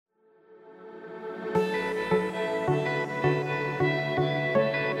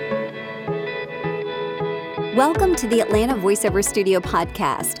Welcome to the Atlanta VoiceOver Studio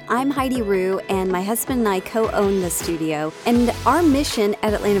podcast. I'm Heidi Rue, and my husband and I co-own the studio. And our mission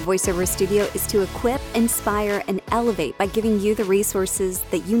at Atlanta VoiceOver Studio is to equip, inspire, and elevate by giving you the resources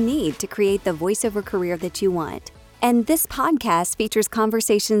that you need to create the voiceover career that you want. And this podcast features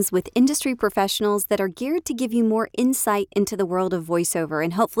conversations with industry professionals that are geared to give you more insight into the world of voiceover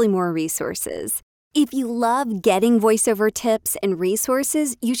and hopefully more resources. If you love getting voiceover tips and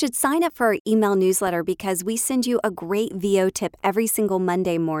resources, you should sign up for our email newsletter because we send you a great VO tip every single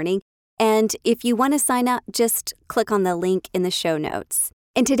Monday morning. And if you want to sign up, just click on the link in the show notes.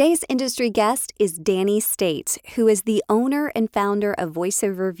 And today's industry guest is Danny States, who is the owner and founder of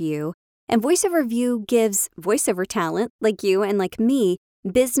VoiceOver View. And VoiceOver View gives voiceover talent like you and like me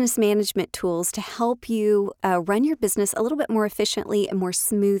business management tools to help you run your business a little bit more efficiently and more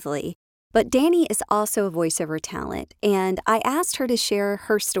smoothly. But Danny is also a voiceover talent, and I asked her to share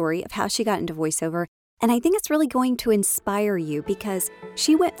her story of how she got into voiceover, and I think it's really going to inspire you because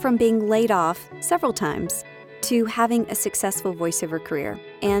she went from being laid off several times to having a successful voiceover career.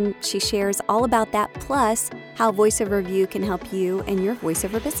 And she shares all about that, plus how VoiceOver View can help you and your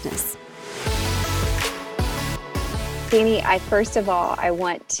voiceover business. Danny, first of all, I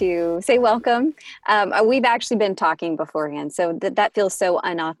want to say welcome. We've actually been talking beforehand, so that feels so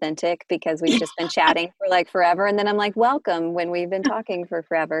unauthentic because we've just been chatting for like forever. And then I'm like, welcome when we've been talking for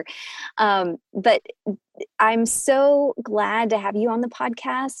forever. But I'm so glad to have you on the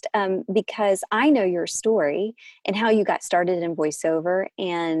podcast because I know your story and how you got started in voiceover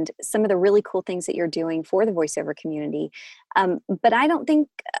and some of the really cool things that you're doing for the voiceover community. But I don't think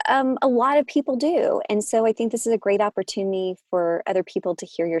a lot of people do. And so I think this is a great opportunity for other people to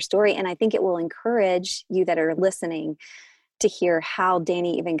hear your story. And I think it will encourage you that are listening to hear how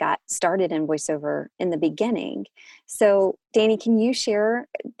Danny even got started in voiceover in the beginning. So Danny, can you share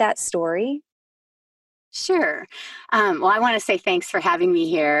that story? Sure. Well, I want to say thanks for having me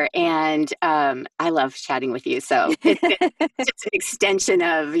here. And I love chatting with you. So it's just an extension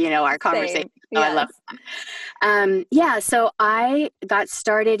of, our conversation. So I love that. So I got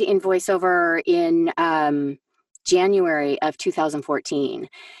started in voiceover in January of 2014.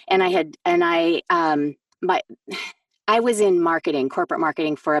 And I was in marketing, corporate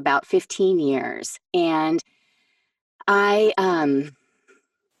marketing for about 15 years. And I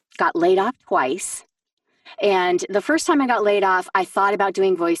got laid off twice. And the first time I got laid off, I thought about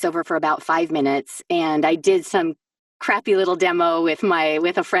doing voiceover for about 5 minutes, and I did some crappy little demo with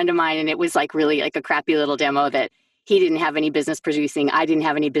a friend of mine, and it was like really like a crappy little demo that he didn't have any business producing, I didn't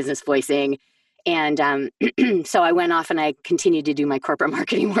have any business voicing, and so I went off and I continued to do my corporate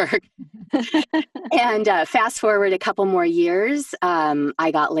marketing work. And fast forward a couple more years,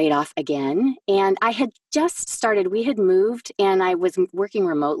 I got laid off again, and I had just started. We had moved, and I was working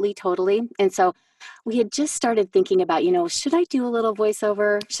remotely totally, and so we had just started thinking about, should I do a little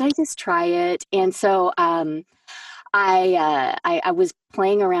voiceover? Should I just try it? And so I was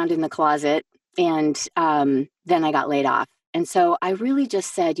playing around in the closet, and then I got laid off. And so I really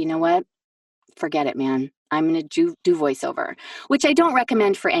just said, you know what? Forget it, man. I'm going to do voiceover, which I don't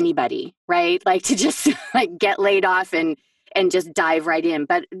recommend for anybody, right? Like to just like get laid off and just dive right in.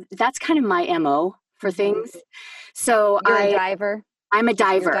 But that's kind of my MO for things. So You're a diver. I'm a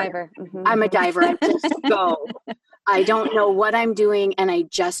diver. Mm-hmm. I'm a diver. I just go. I don't know what I'm doing, and I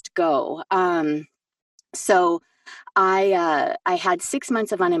just go. So I had 6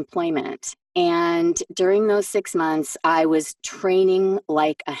 months of unemployment, and during those 6 months, I was training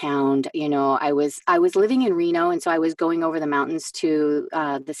like a hound. I was living in Reno, and so I was going over the mountains to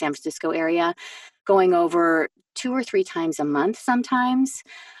the San Francisco area, going over 2 or 3 times a month sometimes,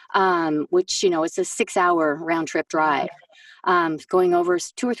 which it's a 6-hour round trip drive. Going over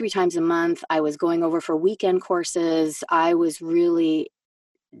 2 or 3 times a month. I was going over for weekend courses. I was really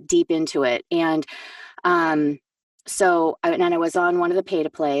deep into it. And so I was on one of the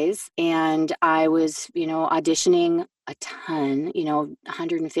pay-to-plays, and I was, auditioning a ton,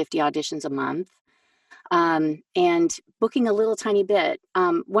 150 auditions a month, and booking a little tiny bit.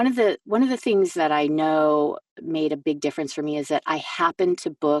 One of the things that I know made a big difference for me is that I happened to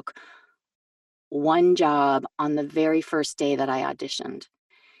book one job on the very first day that I auditioned.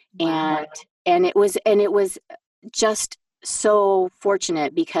 Wow. And it was just so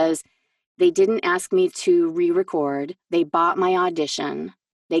fortunate because they didn't ask me to re-record. They bought my audition.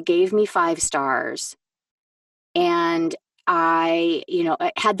 They gave me 5 stars. And I,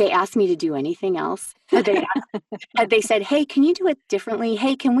 had they asked me to do anything else, had they said, "Hey, can you do it differently?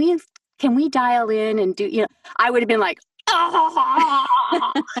 Hey, can we dial in and do," I would have been like, I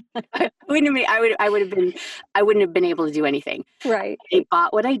wouldn't have been able to do anything. Right. They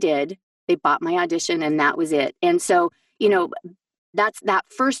bought what I did. They bought my audition, and that was it. And so, you know, that's that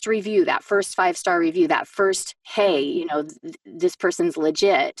first review, that first 5-star review, that first, hey, you know, this person's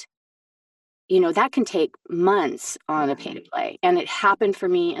legit, you know, that can take months on a pay to play. And it happened for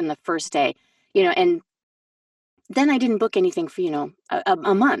me in the first day, you know, and then I didn't book anything for, you know,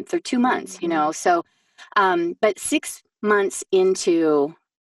 a month or 2 months, you know. So, but 6 months into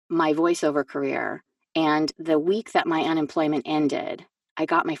my voiceover career, and the week that my unemployment ended, I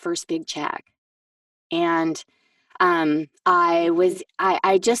got my first big check. And I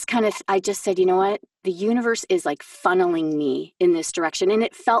just said, you know what, the universe is like funneling me in this direction. And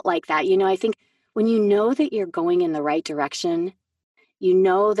it felt like that. You know, I think when you know that you're going in the right direction, you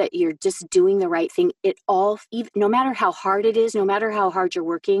know that you're just doing the right thing, it all, even, no matter how hard it is, no matter how hard you're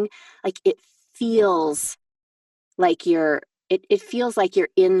working, like it feels like it feels like you're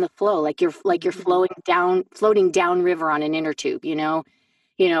in the flow, like you're floating down river on an inner tube, you know,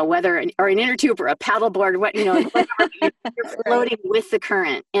 whether an inner tube or a paddleboard, what, you know, whatever, you're floating with the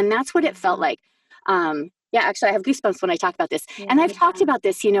current. And that's what it felt like. Yeah, actually I have goosebumps when I talk about this. And I've talked about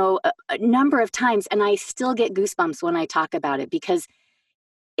this, you know, a number of times, and I still get goosebumps when I talk about it, because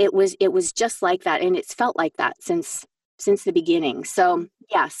it was just like that. And it's felt like that since the beginning. So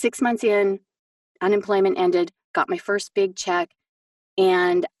yeah, 6 months in, unemployment ended, got my first big check,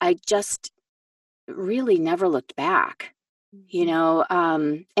 and I just really never looked back, you know,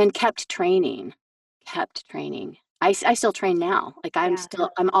 and kept training. I still train now. Like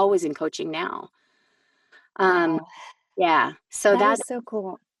I'm always in coaching now. Yeah. So that's so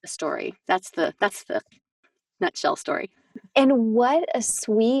cool. the story. That's the nutshell story. And what a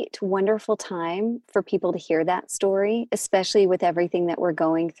sweet, wonderful time for people to hear that story, especially with everything that we're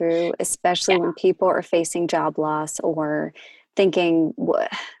going through, especially when people are facing job loss or thinking,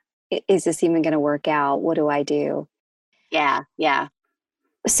 is this even going to work out? What do I do? Yeah. Yeah.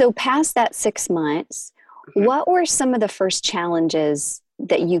 So past that 6 months, what were some of the first challenges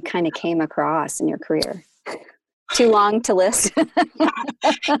that you kind of came across in your career? Too long to list?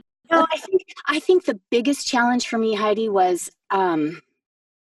 No, I think the biggest challenge for me, Heidi, was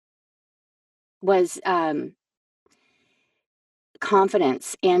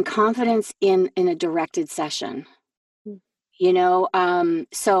confidence in a directed session. You know, and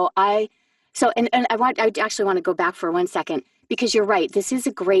I actually want to go back for 1 second, because you're right. This is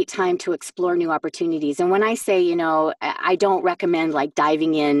a great time to explore new opportunities. And when I say, you know, I don't recommend like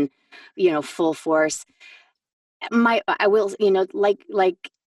diving in, you know, full force. I will, you know, like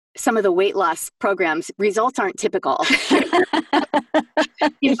some of the weight loss programs, results aren't typical.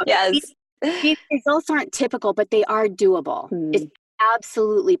 You know, Yes. these results aren't typical, but they are doable. It's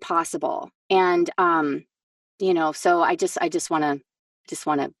absolutely possible. And, you know, so I just want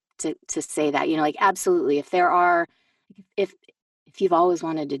to say that, you know, like, absolutely. If you've always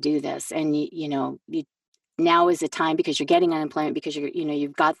wanted to do this, and you know, now is the time, because you're getting unemployment, because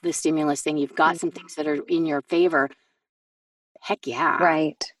you've got the stimulus thing, you've got some things that are in your favor. Heck yeah.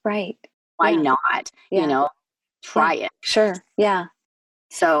 Right. Why not? You know, try it. Sure. Yeah.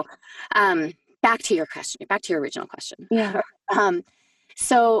 So, back to your original question. Yeah.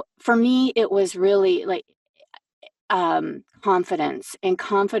 So for me, it was really like, confidence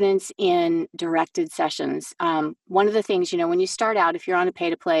in directed sessions. One of the things, you know, when you start out, if you're on a pay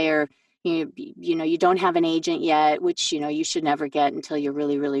to play, or you know, you don't have an agent yet, which, you know, you should never get until you're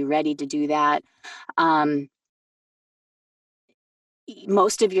really, really ready to do that.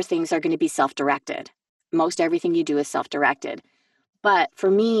 Most of your things are going to be self-directed. Most everything you do is self-directed. But for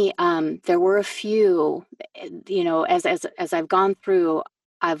me, there were a few, you know, as I've gone through,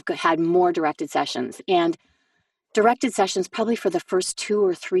 I've had more directed sessions, and directed sessions probably for the first 2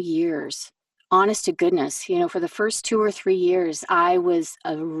 or 3 years. Honest to goodness, you know, for the first 2 or 3 years, I was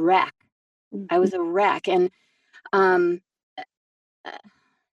a wreck. And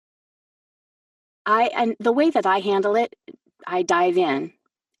and the way that I handle it, I dive in.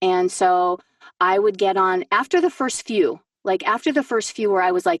 And so I would get on after the first few where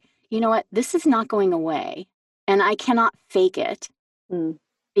I was like, you know what, this is not going away, and I cannot fake it.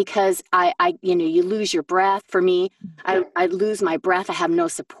 Because I you know, you lose your breath. For me, I lose my breath. I have no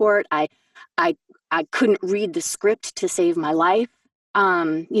support. I couldn't read the script to save my life.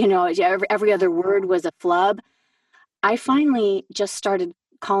 You know, every other word was a flub. I finally just started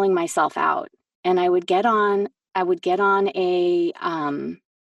calling myself out, and I would get on a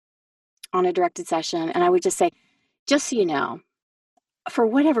directed session, and I would just say, just so you know, for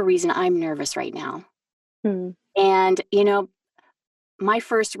whatever reason, I'm nervous right now. And, you know, my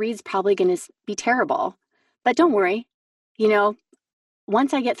first read's probably going to be terrible, but don't worry. You know,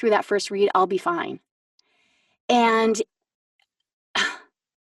 once I get through that first read, I'll be fine. And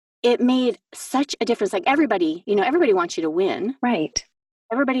it made such a difference. Like everybody, everybody wants you to win. Right.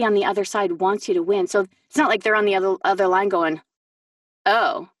 Everybody on the other side wants you to win. So it's not like they're on the other line going,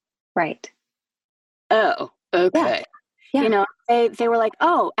 oh, right. Oh, okay. Yeah. They were like,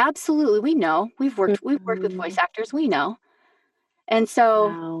 oh, absolutely. We know. We've worked with voice actors. We know. And so,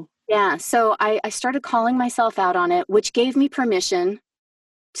 Wow. yeah, so I started calling myself out on it, which gave me permission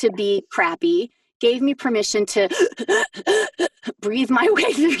to be crappy, gave me permission to breathe my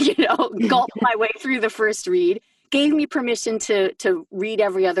way through, gulp my way through the first read, gave me permission to read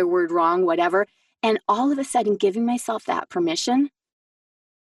every other word wrong, whatever. And all of a sudden, giving myself that permission,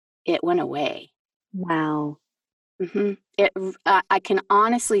 it went away. Wow. Mm-hmm. I can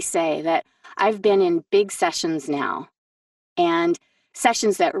honestly say that I've been in big sessions now, and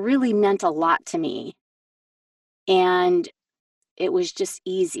sessions that really meant a lot to me. And it was just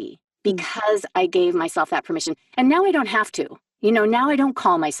easy because I gave myself that permission. And now I don't have to. Now I don't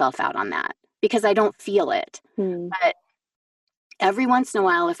call myself out on that because I don't feel it. But every once in a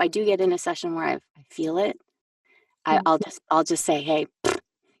while, if I do get in a session where I feel it, I'll just say, hey,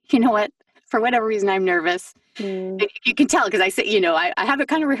 you know what? For whatever reason, I'm nervous. You can tell because I say, I have it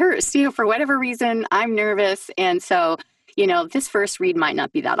kind of rehearsed, for whatever reason, I'm nervous. And so, this first read might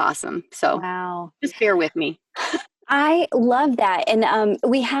not be that awesome. So wow. Just bear with me. I love that. And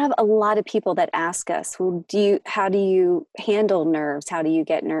we have a lot of people that ask us, well, how do you handle nerves? How do you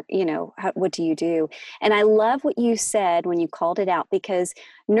get what do you do? And I love what you said when you called it out, because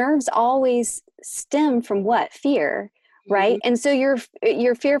nerves always stem from what? Fear. Right. And so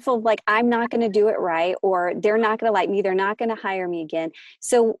you're fearful of like, I'm not going to do it right, or they're not going to like me. They're not going to hire me again.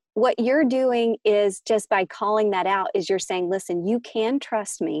 So what you're doing is just by calling that out is you're saying, listen, you can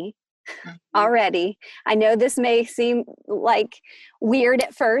trust me already. I know this may seem like weird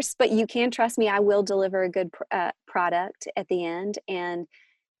at first, but you can trust me. I will deliver a good product at the end. And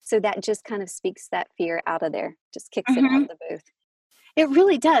so that just kind of speaks that fear out of there, just kicks it out of the booth. It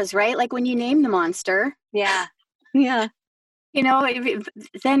really does, right? Like when you name the monster. Yeah. Yeah.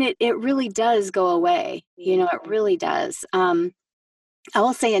 Then it really does go away. It really does. I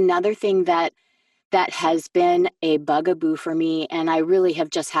will say another thing that has been a bugaboo for me, and I really have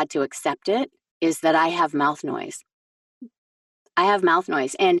just had to accept it, is that I have mouth noise. I have mouth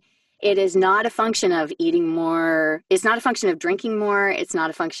noise, and it is not a function of eating more. It's not a function of drinking more. It's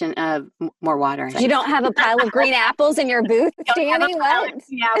not a function of more water. You don't have a pile of green apples in your booth, Danny? What?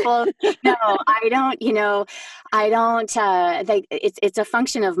 Apples? No, I don't. I don't. It's a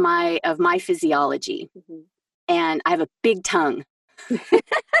function of my physiology, and I have a big tongue.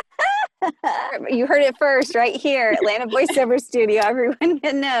 You heard it first right here, Atlanta Voiceover Studio. Everyone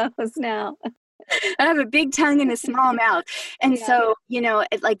knows now. I have a big tongue and a small mouth. And so,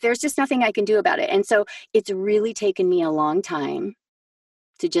 there's just nothing I can do about it. And so it's really taken me a long time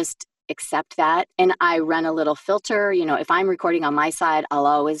to just accept that. And I run a little filter. If I'm recording on my side, I'll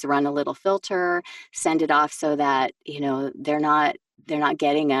always run a little filter, send it off so that, they're not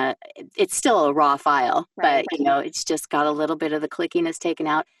getting it's still a raw file, right. But, it's just got a little bit of the clickiness taken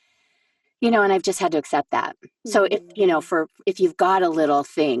out. And I've just had to accept that. So if you've got a little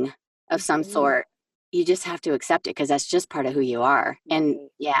thing of some sort, you just have to accept it because that's just part of who you are. And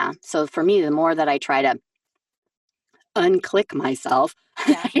so for me, the more that I try to unclick myself,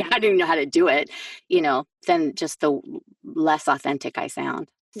 I don't even know how to do it, then just the less authentic I sound.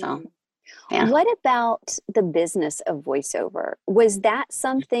 So. Yeah. What about the business of voiceover? Was that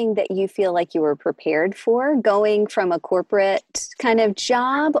something that you feel like you were prepared for, going from a corporate kind of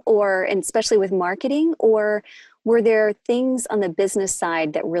job, and especially with marketing, or were there things on the business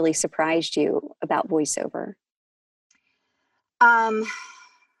side that really surprised you about voiceover?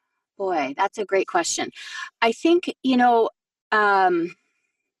 Boy, that's a great question. I think, the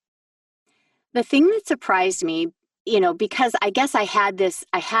thing that surprised me, because I guess I had this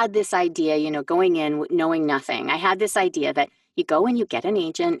idea, going in knowing nothing. I had this idea that you go and you get an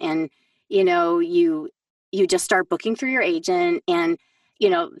agent and, you just start booking through your agent, and,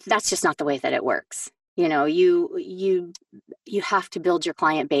 that's just not the way that it works. You have to build your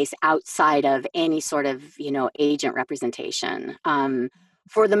client base outside of any sort of, agent representation,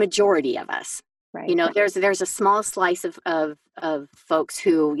 for the majority of us. Right. There's a small slice of folks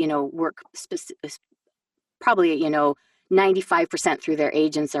who, work probably, 95% through their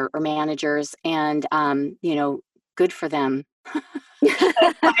agents or managers, and, good for them.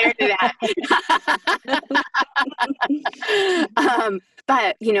 Prior to that.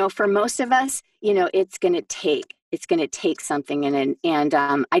 But, for most of us, it's going to take something. And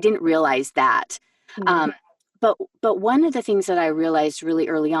I didn't realize that. But one of the things that I realized really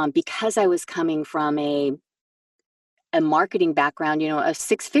early on, because I was coming from a marketing background, a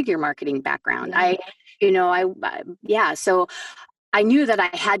 6-figure marketing background. So I knew that I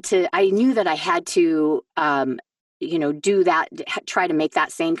had to, do that, try to make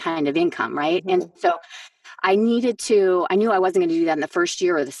that same kind of income. Right. Mm-hmm. And so I knew I wasn't going to do that in the first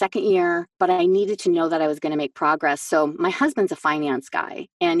year or the second year, but I needed to know that I was going to make progress. So my husband's a finance guy,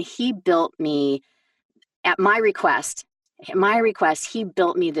 and he built me at my request, he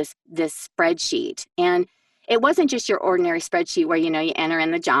built me this spreadsheet. And it wasn't just your ordinary spreadsheet where, you enter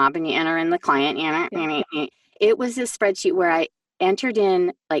in the job and you enter in the client. It was this spreadsheet where I entered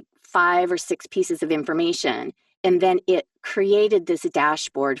in like 5 or 6 pieces of information. And then it created this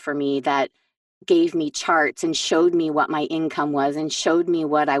dashboard for me that gave me charts and showed me what my income was and showed me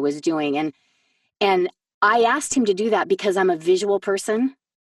what I was doing. And I asked him to do that because I'm a visual person.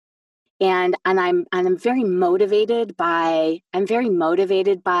 And I'm very motivated by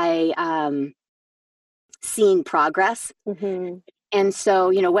seeing progress. Mm-hmm. And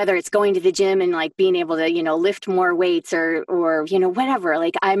so, whether it's going to the gym and like being able to, lift more weights or whatever,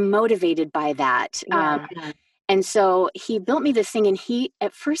 like I'm motivated by that. Yeah. And so he built me this thing, and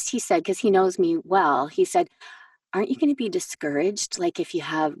at first he said, because he knows me well, he said, aren't you going to be discouraged? Like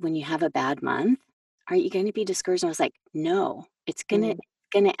when you have a bad month, aren't you going to be discouraged? And I was like, no, it's going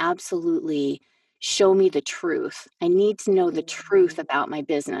to absolutely show me the truth. I need to know the truth about my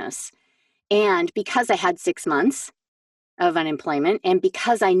business. And because I had 6 months of unemployment, and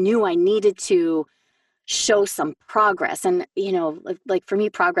because I knew I needed to show some progress, and like for me,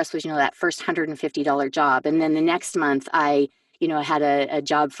 progress was that first $150 job, and then the next month I had a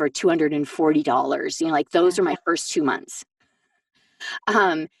job for $240. Like those are my first 2 months.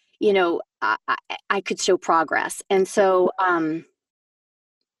 I could show progress, and so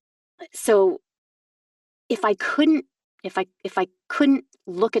if I couldn't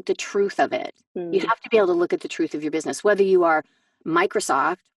look at the truth of it, you have to be able to look at the truth of your business, whether you are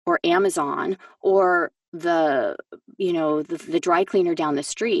Microsoft or Amazon or the dry cleaner down the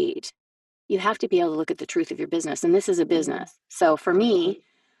street. You have to be able to look at the truth of your business, and this is a business. So for me,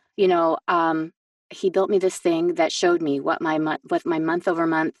 he built me this thing that showed me what my month over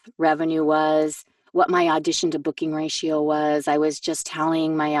month revenue was, what my audition to booking ratio was. I was just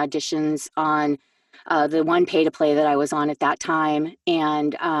tallying my auditions on the one pay to play that I was on at that time,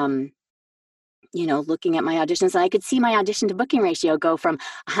 and looking at my auditions, and I could see my audition to booking ratio go from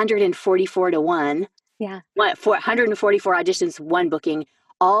 144 to 1. Yeah. 144 auditions, 1 booking,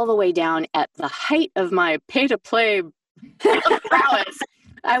 all the way down at the height of my pay to play prowess.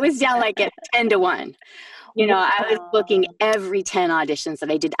 I was down like at 10 to 1. I was booking every 10 auditions that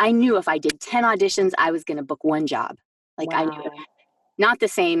I did. I knew if I did 10 auditions, I was going to book 1 job. Like I knew it. Not the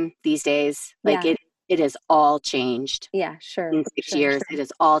same these days. Like it has all changed. Yeah, sure. In 6 years, it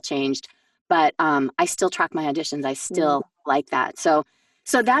has all changed. But I still track my auditions. I still like that. So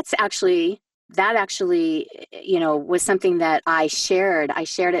that actually, was something that I shared. I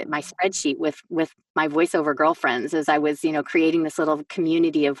shared it in my spreadsheet with my voiceover girlfriends as I was, creating this little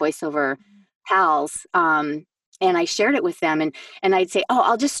community of voiceover pals. And I shared it with them, and I'd say,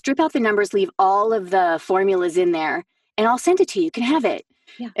 I'll just strip out the numbers, leave all of the formulas in there, and I'll send it to you. You can have it.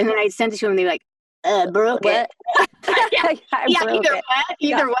 Yeah. And then I'd send it to them, and they'd be like, broke it.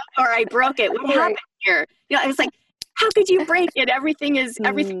 Either what, or I broke it. What happened here? I was like, how could you break it? Everything's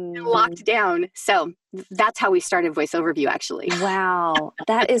locked down. So that's how we started VoiceOverView, actually. Wow,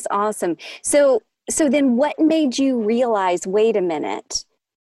 that is awesome. So then what made you realize, wait a minute,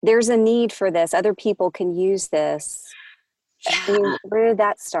 there's a need for this. Other people can use this. Yeah. I mean, where did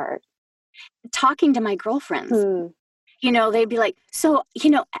that start? Talking to my girlfriends. They'd be like, so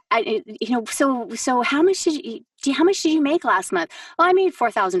how much did you make last month? Well, I made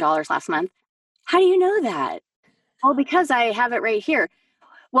 $4,000 last month. How do you know that? Well, because I have it right here.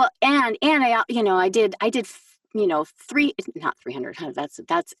 Well, and I did not 300. That's an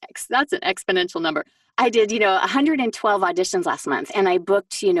exponential number. I did, 112 auditions last month, and I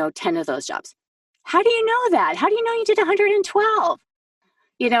booked, 10 of those jobs. How do you know that? How do you know you did 112?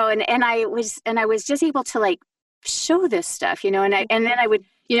 And I was just able to like show this stuff, and then I would,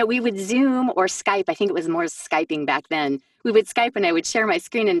 we would Zoom or Skype. I think it was more Skyping back then. We would Skype, and I would share my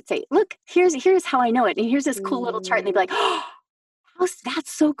screen and say, look, here's how I know it. And here's this cool little chart. And they'd be like, oh,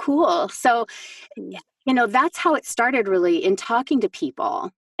 that's so cool. So, that's how it started, really, in talking to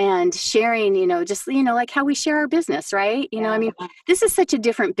people and sharing, just, like how we share our business, right? I mean, this is such a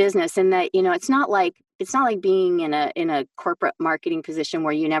different business in that, it's not like being in a corporate marketing position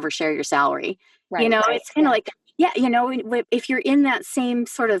where you never share your salary. Right, it's kind of like yeah, if you're in that same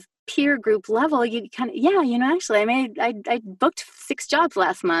sort of peer group level, you kind of, actually I booked 6 jobs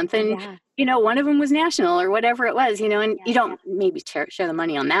last month, and Yeah. one of them was national or whatever it was, and Yeah. you don't maybe share the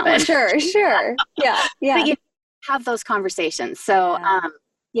money on that But one. sure. Yeah. But Yeah. you have those conversations. So,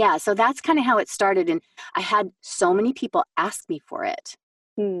 so that's kind of how it started. And I had so many people ask me for it.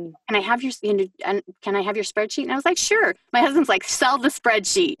 Hmm. Can I have your, can I have your spreadsheet? And I was like, sure. My husband's like, sell the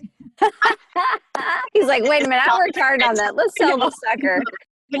spreadsheet. He's like, wait a minute, I worked hard on that. Let's sell the sucker.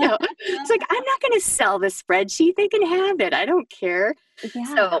 It's like, I'm not going to sell the spreadsheet. They can have it. I don't care.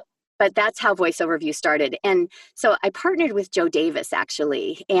 Yeah. So, but that's how VoiceOverView started. And so I partnered with Joe Davis,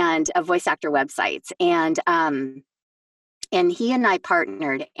 actually, and Voice Actor Websites. And he and I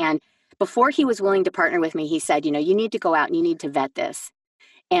partnered. And before he was willing to partner with me, he said, you need to go out and you need to vet this.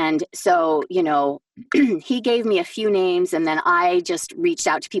 And so, he gave me a few names, and then I just reached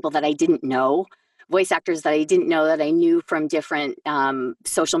out to people that I didn't know, voice actors that I didn't know that I knew from different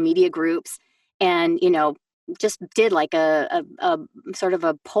social media groups, and, just did like a sort of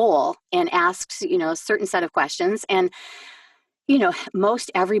a poll and asked, a certain set of questions. And,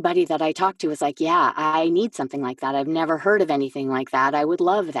 most everybody that I talked to was like, yeah, I need something like that. I've never heard of anything like that. I would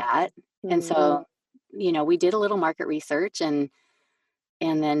love that. Mm-hmm. And so, we did a little market research and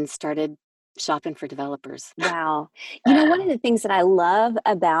then started shopping for developers. Wow. One of the things that I love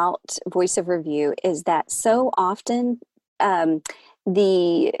about VoiceOverView is that so often our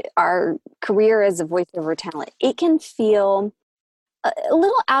career as a voiceover talent, it can feel a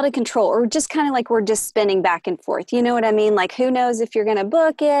little out of control, or just kind of like we're just spinning back and forth. You know what I mean? Like, who knows if you're going to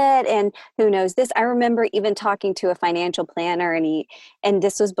book it, and who knows this. I remember even talking to a financial planner, and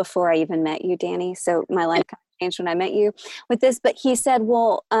this was before I even met you, Danny. So my life changed when I met you with this. But he said,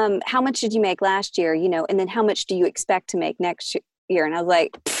 well, how much did you make last year? And then how much do you expect to make next year? And I was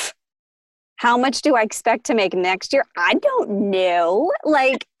like, how much do I expect to make next year? I don't know.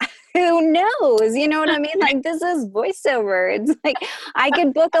 Like, who knows? You know what I mean? Like, this is voiceover. It's like, I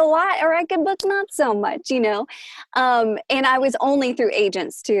could book a lot, or I could book not so much, and I was only through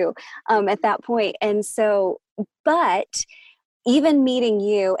agents too, at that point. And so, but even meeting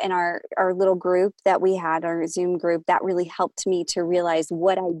you and our little group that we had, our Zoom group, that really helped me to realize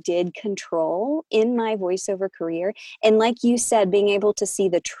what I did control in my voiceover career. And like you said, being able to see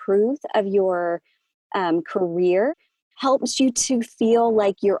the truth of your career helps you to feel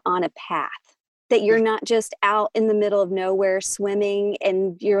like you're on a path, that you're not just out in the middle of nowhere swimming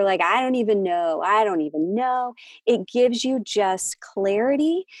and you're like, I don't even know. It gives you just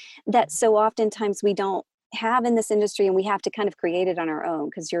clarity that so oftentimes we don't have in this industry, and we have to kind of create it on our own,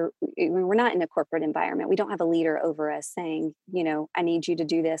 because we're not in a corporate environment. We don't have a leader over us saying, I need you to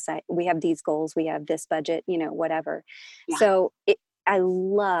do this. We have these goals, we have this budget, whatever. Yeah. So I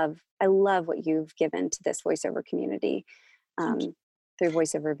love what you've given to this voiceover community through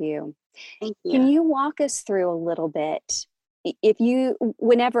VoiceOverView. Thank you. Can you walk us through a little bit?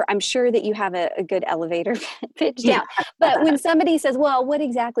 Whenever, I'm sure that you have a good elevator pitch down, but when somebody says, well, what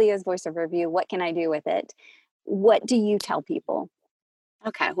exactly is VoiceOverView? What can I do with it? What do you tell people?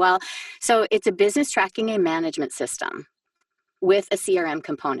 Okay, well, so it's a business tracking and management system with a CRM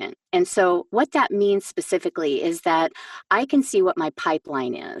component. And so what that means specifically is that I can see what my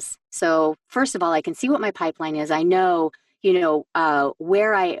pipeline is. So first of all, I can see what my pipeline is. I know how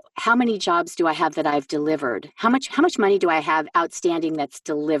many jobs do I have that I've delivered? How much money do I have outstanding that's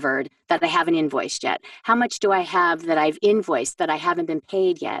delivered that I haven't invoiced yet? How much do I have that I've invoiced that I haven't been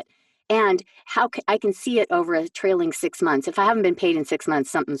paid yet? And I can see it over a trailing 6 months. If I haven't been paid in 6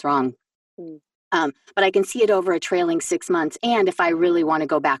 months, something's wrong. But I can see it over a trailing 6 months. And if I really want to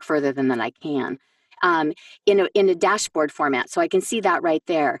go back further than that, I can. In a dashboard format, so I can see that right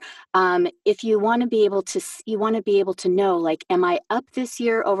there. If you want to be able to know, like, am I up this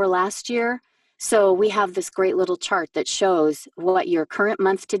year over last year? So we have this great little chart that shows what your current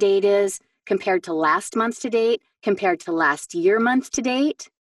month to date is compared to last month to date, compared to last year month to date,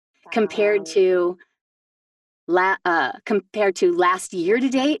 compared to last year to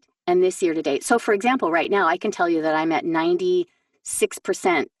date and this year to date. So for example, right now I can tell you that I'm at 96%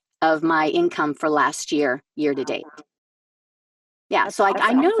 of my income for last year to date. Yeah. So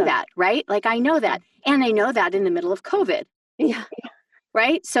I know that, right? Like, I know that. And I know that in the middle of COVID. Yeah.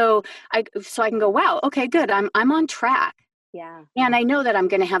 Right. So I can go, wow, okay, good. I'm on track. Yeah. And I know that I'm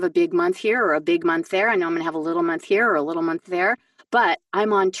going to have a big month here or a big month there. I know I'm going to have a little month here or a little month there, but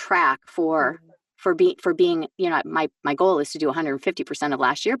I'm on track for being, my goal is to do 150% of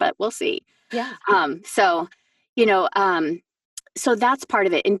last year, but we'll see. Yeah. So that's part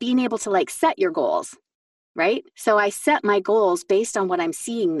of it, and being able to like set your goals, right? So I set my goals based on what I'm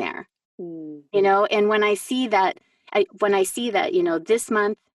seeing there. you know, and when I see that, you know, this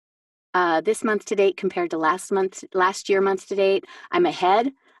month to date compared to last year month to date, I'm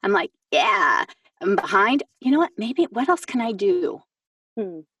ahead. I'm like, yeah. I'm behind. You know what? Maybe what else can I do?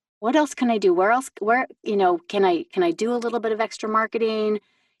 What else can I do? Where, you know, can I do a little bit of extra marketing?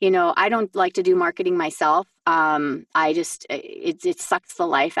 You know, I don't like to do marketing myself. I just, it sucks the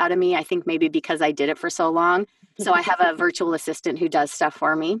life out of me. I think maybe because I did it for so long. So I have a virtual assistant who does stuff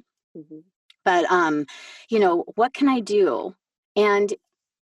for me. But, you know, what can I do? And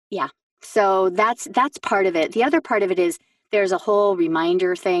yeah, so that's part of it. The other part of it is there's a whole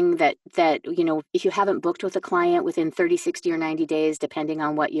reminder thing that, you know, if you haven't booked with a client within 30, 60, or 90 days, depending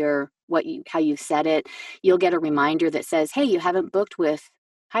on how you set it, you'll get a reminder that says, hey, you haven't booked with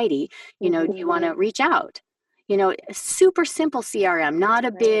Heidi, you know, do you want to reach out? You know, super simple CRM, not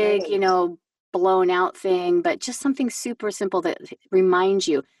a big, you know, blown out thing, but just something super simple that reminds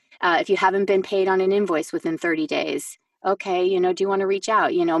you. If you haven't been paid on an invoice within 30 days, okay, you know, do you want to reach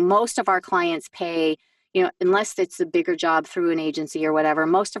out? You know, most of our clients pay, you know, unless it's a bigger job through an agency or whatever,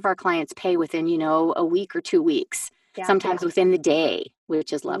 most of our clients pay within, you know, a week or 2 weeks, sometimes within the day,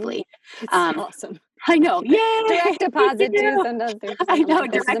 which is lovely. It's awesome. I know. Yay! Direct deposit too. Sometimes I know.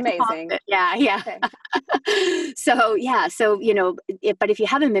 this is amazing. Deposit. Yeah. Okay. So, you know, but if you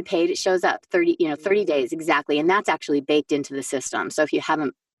haven't been paid, it shows up 30 days exactly. And that's actually baked into the system. So if you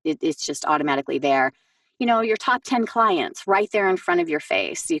haven't, it's just automatically there. You know, your top 10 clients right there in front of your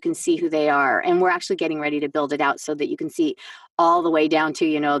face. So you can see who they are. And we're actually getting ready to build it out so that you can see all the way down to,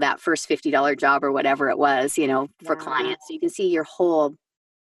 you know, that first $50 job or whatever it was, you know, for clients. So you can see your whole,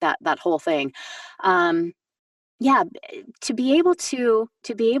 that whole thing. To be able to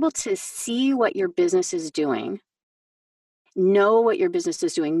see what your business is doing, know what your business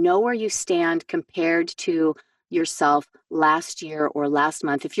is doing, know where you stand compared to yourself last year or last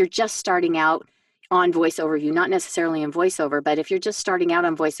month. If you're just starting out on Voice Overview, not necessarily in VoiceOver, but if you're just starting out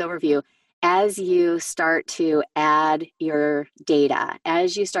on Voice Overview, as you start to add your data,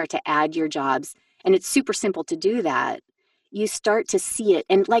 as you start to add your jobs, and it's super simple to do that, you start to see it.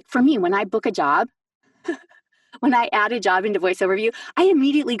 And like for me, when I book a job, when I add a job into Voice Overview, I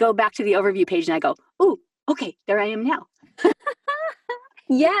immediately go back to the overview page and I go, ooh, okay, there I am now.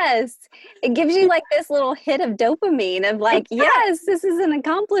 Yes. It gives you like this little hit of dopamine of like, yes, this is an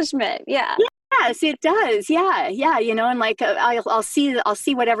accomplishment. Yeah. Yes, it does. Yeah. You know, and like I'll see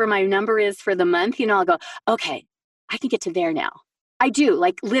whatever my number is for the month. You know, I'll go, okay, I can get to there now. I do,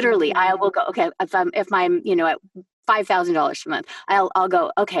 like literally. I will go, okay, if I'm you know at $5,000 a month, I'll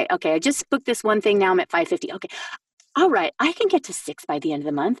go, okay. I just booked this one thing. Now I'm at 550. Okay. All right, I can get to 6 by the end of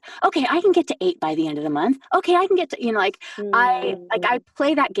the month. Okay, I can get to 8 by the end of the month. Okay, I can get to, you know, I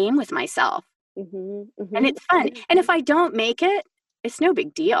play that game with myself, and it's fun. And if I don't make it, it's no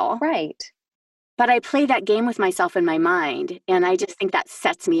big deal, right? But I play that game with myself in my mind, and I just think that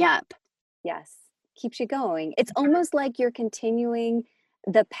sets me up. Yes, keeps you going. It's almost like you're continuing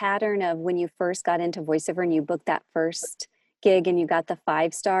the pattern of when you first got into VoiceOver and you booked that first gig and you got the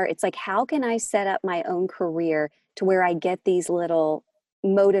 5-star. It's like, how can I set up my own career to where I get these little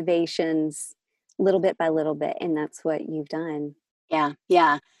motivations little bit by little bit? And that's what you've done. Yeah.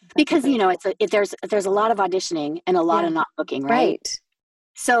 Because, you know, there's a lot of auditioning and a lot of not booking, right?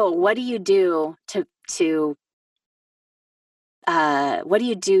 So what do you do to fill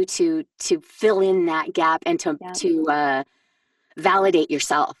in that gap and to validate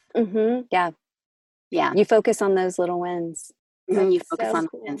yourself? Yeah. You focus on those little wins. You focus on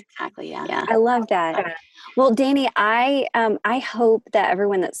the wins. Exactly. Yeah. I love that. Well, Danny, I hope that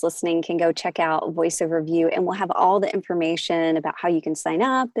everyone that's listening can go check out Voice Overview, and we'll have all the information about how you can sign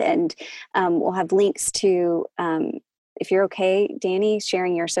up, and we'll have links to, if you're okay, Danny,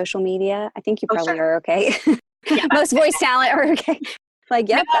 sharing your social media. I think you probably are okay. Yeah. Most voice talent are okay. Like,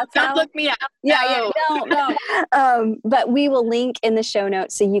 yep, that's don't look me up. No. But we will link in the show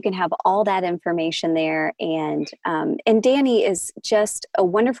notes so you can have all that information there. And Danny is just a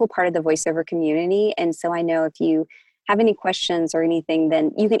wonderful part of the VoiceOver community. And so I know if you have any questions or anything,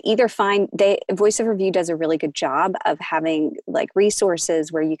 then you can either Voice Overview does a really good job of having like resources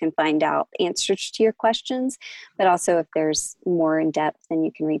where you can find out answers to your questions, but also if there's more in depth, then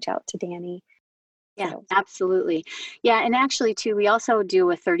you can reach out to Danny. Yeah, absolutely. Yeah. And actually too, we also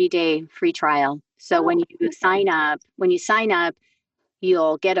do a 30-day free trial. So when you sign up,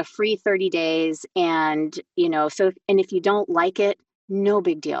 you'll get a free 30 days. And, you know, and if you don't like it, no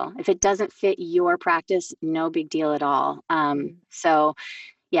big deal. If it doesn't fit your practice, no big deal at all. So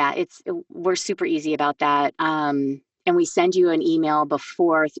yeah, we're super easy about that. And we send you an email a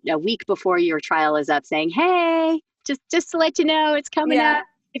week before your trial is up saying, hey, just to let you know it's coming up.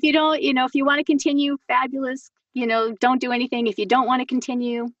 if you don't, if you want to continue, fabulous, don't do anything. If you don't want to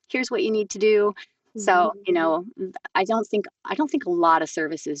continue, here's what you need to do. So, I don't think a lot of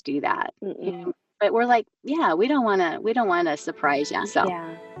services do that. But we're like, yeah, we don't want to surprise you. So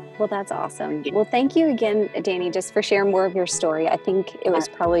yeah. Well, that's awesome. Well, thank you again, Danny, just for sharing more of your story. I think it was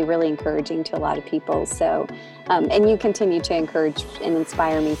probably really encouraging to a lot of people. So, and you continue to encourage and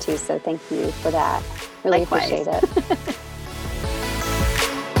inspire me too. So thank you for that. Really Likewise. Appreciate it.